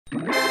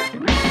When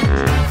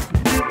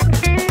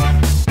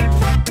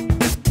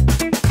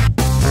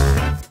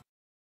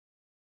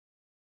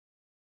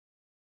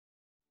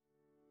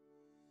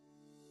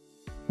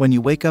you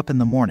wake up in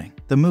the morning,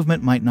 the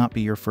movement might not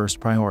be your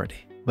first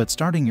priority, but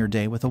starting your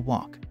day with a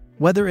walk,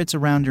 whether it's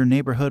around your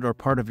neighborhood or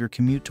part of your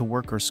commute to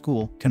work or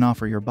school, can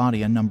offer your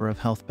body a number of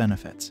health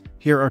benefits.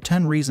 Here are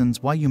 10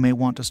 reasons why you may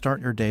want to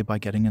start your day by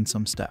getting in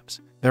some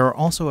steps. There are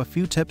also a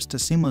few tips to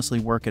seamlessly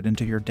work it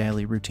into your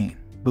daily routine.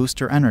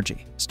 Boost your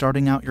energy.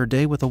 Starting out your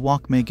day with a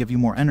walk may give you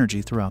more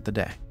energy throughout the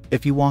day.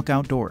 If you walk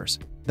outdoors,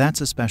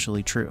 that's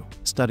especially true.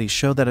 Studies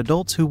show that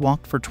adults who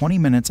walked for 20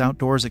 minutes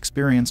outdoors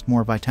experienced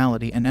more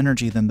vitality and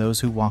energy than those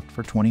who walked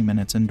for 20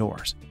 minutes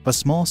indoors. A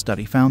small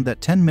study found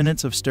that 10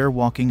 minutes of stair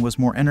walking was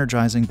more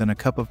energizing than a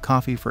cup of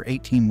coffee for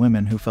 18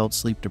 women who felt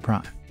sleep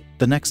deprived.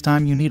 The next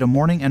time you need a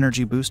morning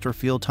energy boost or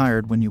feel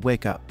tired when you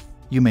wake up,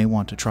 you may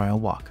want to try a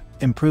walk.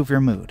 Improve your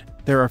mood.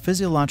 There are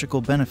physiological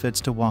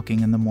benefits to walking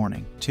in the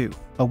morning, too.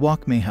 A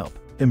walk may help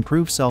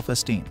improve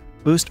self-esteem,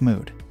 boost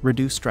mood,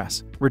 reduce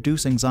stress,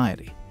 reduce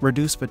anxiety,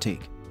 reduce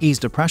fatigue, ease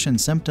depression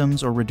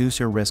symptoms, or reduce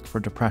your risk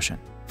for depression.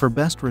 For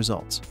best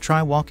results,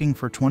 try walking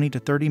for 20 to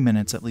 30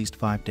 minutes at least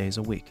 5 days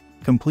a week.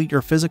 Complete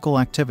your physical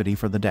activity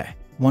for the day.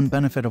 One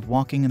benefit of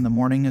walking in the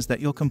morning is that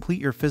you'll complete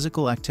your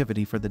physical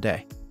activity for the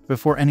day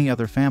before any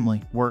other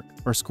family, work,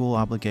 or school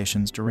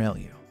obligations derail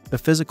you. The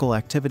physical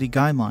activity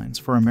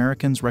guidelines for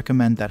Americans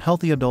recommend that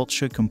healthy adults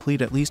should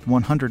complete at least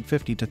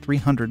 150 to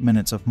 300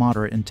 minutes of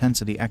moderate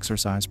intensity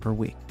exercise per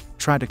week.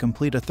 Try to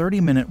complete a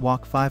 30-minute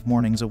walk 5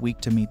 mornings a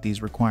week to meet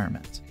these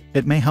requirements.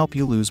 It may help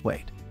you lose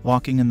weight.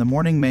 Walking in the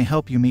morning may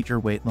help you meet your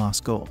weight loss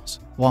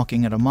goals.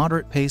 Walking at a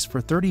moderate pace for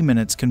 30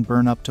 minutes can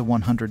burn up to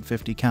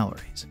 150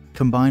 calories.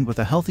 Combined with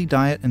a healthy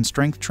diet and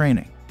strength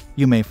training,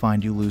 you may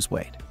find you lose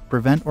weight.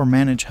 Prevent or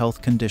manage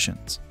health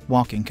conditions.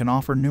 Walking can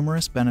offer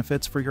numerous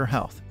benefits for your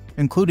health,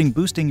 including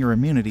boosting your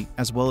immunity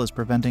as well as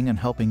preventing and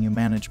helping you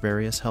manage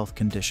various health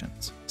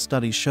conditions.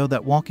 Studies show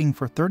that walking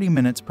for 30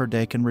 minutes per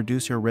day can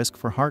reduce your risk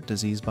for heart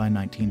disease by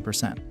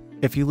 19%.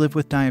 If you live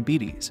with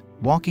diabetes,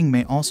 walking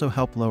may also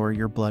help lower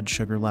your blood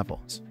sugar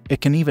levels. It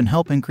can even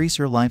help increase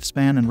your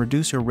lifespan and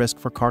reduce your risk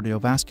for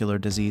cardiovascular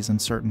disease and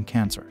certain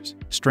cancers.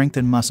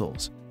 Strengthen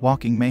muscles.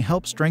 Walking may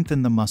help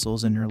strengthen the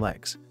muscles in your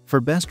legs. For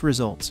best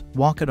results,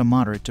 walk at a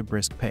moderate to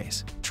brisk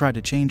pace. Try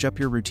to change up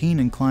your routine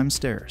and climb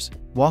stairs,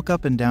 walk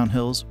up and down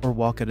hills, or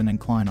walk at an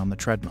incline on the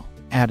treadmill.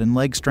 Add in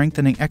leg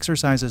strengthening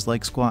exercises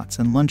like squats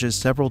and lunges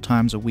several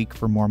times a week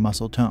for more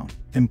muscle tone.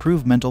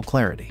 Improve mental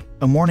clarity.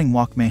 A morning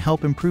walk may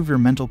help improve your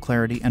mental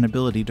clarity and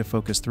ability to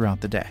focus throughout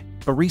the day.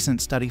 A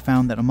recent study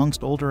found that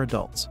amongst older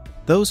adults,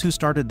 those who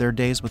started their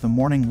days with a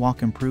morning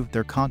walk improved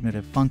their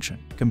cognitive function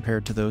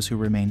compared to those who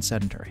remained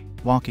sedentary.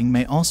 Walking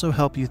may also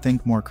help you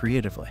think more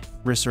creatively.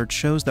 Research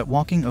shows that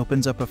walking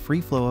opens up a free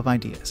flow of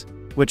ideas,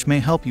 which may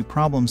help you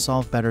problem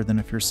solve better than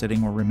if you're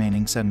sitting or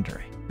remaining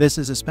sedentary. This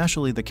is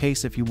especially the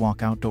case if you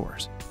walk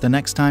outdoors. The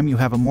next time you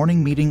have a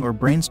morning meeting or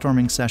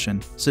brainstorming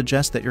session,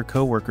 suggest that your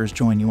coworkers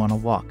join you on a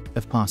walk,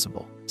 if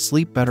possible.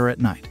 Sleep better at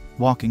night.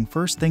 Walking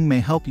first thing may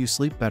help you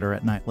sleep better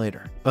at night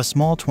later. A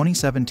small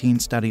 2017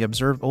 study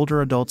observed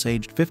older adults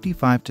aged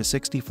 55 to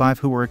 65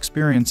 who were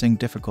experiencing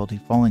difficulty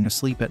falling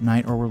asleep at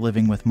night or were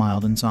living with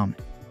mild insomnia.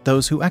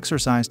 Those who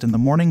exercised in the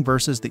morning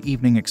versus the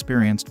evening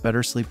experienced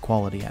better sleep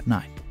quality at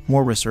night.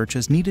 More research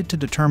is needed to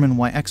determine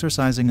why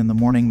exercising in the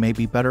morning may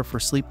be better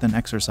for sleep than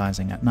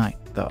exercising at night,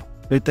 though.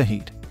 Beat the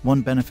heat.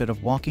 One benefit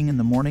of walking in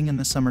the morning in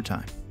the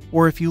summertime,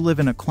 or if you live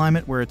in a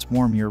climate where it's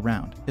warm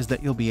year-round, is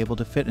that you'll be able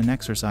to fit in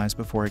exercise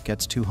before it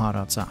gets too hot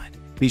outside.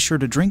 Be sure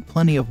to drink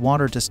plenty of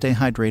water to stay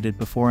hydrated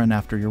before and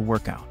after your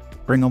workout.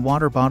 Bring a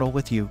water bottle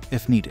with you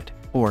if needed,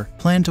 or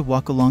plan to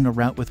walk along a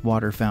route with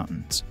water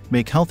fountains.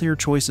 Make healthier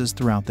choices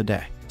throughout the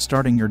day.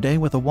 Starting your day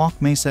with a walk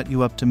may set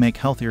you up to make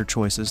healthier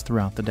choices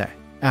throughout the day.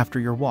 After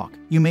your walk,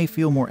 you may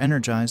feel more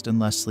energized and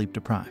less sleep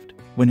deprived.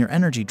 When your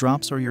energy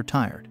drops or you're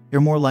tired, you're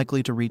more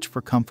likely to reach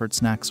for comfort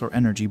snacks or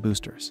energy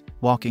boosters.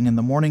 Walking in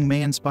the morning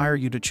may inspire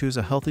you to choose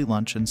a healthy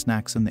lunch and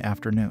snacks in the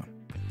afternoon.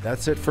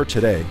 That's it for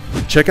today.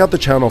 Check out the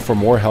channel for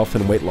more health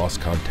and weight loss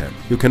content.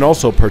 You can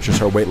also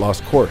purchase our weight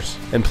loss course.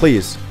 And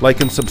please, like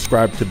and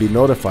subscribe to be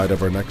notified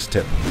of our next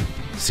tip.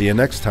 See you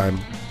next time.